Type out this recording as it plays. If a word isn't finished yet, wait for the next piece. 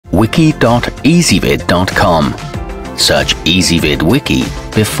wiki.easybib.com. Search Ezvid Wiki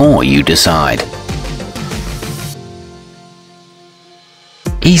before you decide.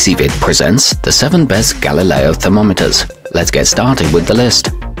 Easybib presents the 7 best Galileo thermometers. Let's get started with the list.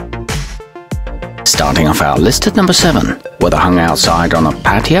 Starting off our list at number 7, whether hung outside on a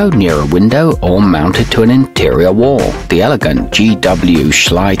patio near a window or mounted to an interior wall, the elegant GW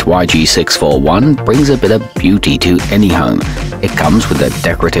Slight YT6 brings a bit of beauty to any home. It comes with a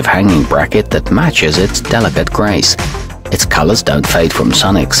decorative hanging bracket that matches its delicate grace. Its colors don't fade from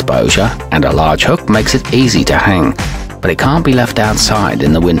sun exposure, and a large hook makes it easy to hang, but it can't be left outside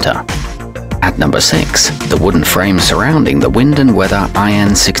in the winter. At number 6, the wooden frame surrounding the Wind and Weather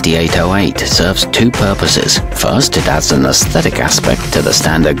IN6808 serves 2 purposes. First, it adds an aesthetic aspect to the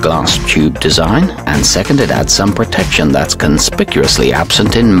standard glass tube design, and second, it adds some protection that's conspicuously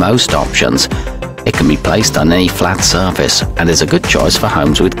absent in most options. It can be placed on any flat surface and is a good choice for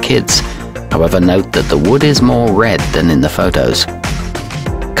homes with kids. However, note that the wood is more red than in the photos.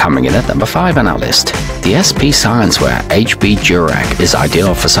 Coming in at number 5 on our list, the SP Scienceware HB Durac is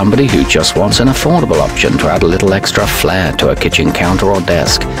ideal for somebody who just wants an affordable option to add a little extra flair to a kitchen counter or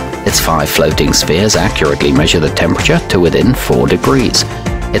desk. Its 5 floating spheres accurately measure the temperature to within 4 degrees.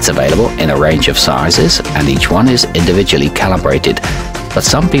 It's available in a range of sizes, and each one is individually calibrated, but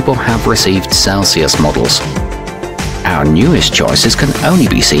some people have received Celsius models. Our newest choices can only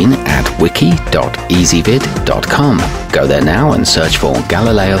be seen at wiki.easybib.com. Go there now and search for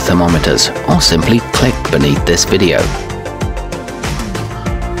Galileo Thermometers, or simply click beneath this video.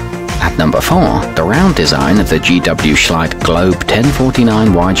 At number 4, the round design of the GW Schleidt Globe 1049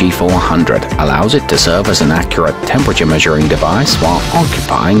 YG400 allows it to serve as an accurate temperature measuring device while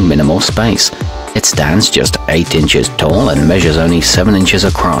occupying minimal space. It stands just 8 inches tall and measures only 7 inches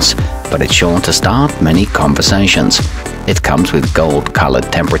across, but it's sure to start many conversations. It comes with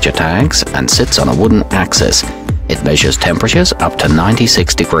gold-colored temperature tags and sits on a wooden axis. It measures temperatures up to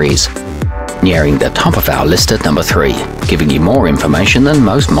 96 degrees. Nearing the top of our list at number 3, giving you more information than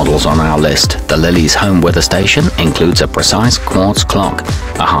most models on our list, the Lily's home weather station includes a precise quartz clock,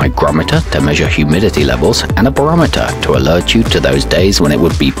 a hygrometer to measure humidity levels, and a barometer to alert you to those days when it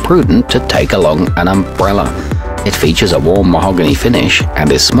would be prudent to take along an umbrella. It features a warm mahogany finish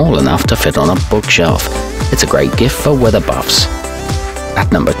and is small enough to fit on a bookshelf. It's a great gift for weather buffs. At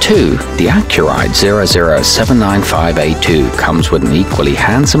number 2, the Accurite 007958 comes with an equally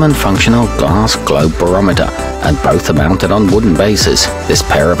handsome and functional glass globe barometer, and both are mounted on wooden bases. This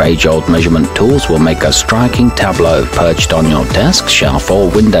pair of age-old measurement tools will make a striking tableau perched on your desk, shelf or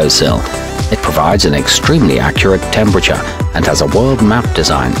windowsill. It provides an extremely accurate temperature and has a world map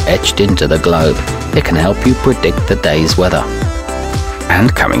design etched into the globe. It can help you predict the day's weather.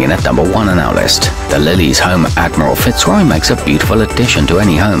 And coming in at number 1 on our list, the Lily's home Admiral Fitzgerald makes a beautiful addition to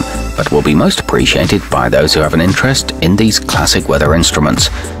any home, but will be most appreciated by those who have an interest in these classic weather instruments.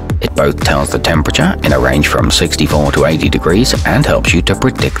 It both tells the temperature in a range from 64 to 80 degrees and helps you to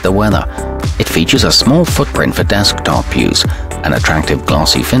predict the weather. It features a small footprint for desktop use, an attractive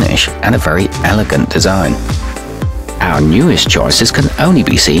glossy finish, and a very elegant design. Our newest choices can only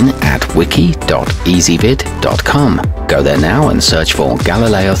be seen at wiki.easybib.com. Go there now and search for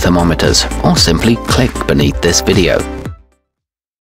Galileo Thermometers, or simply click beneath this video.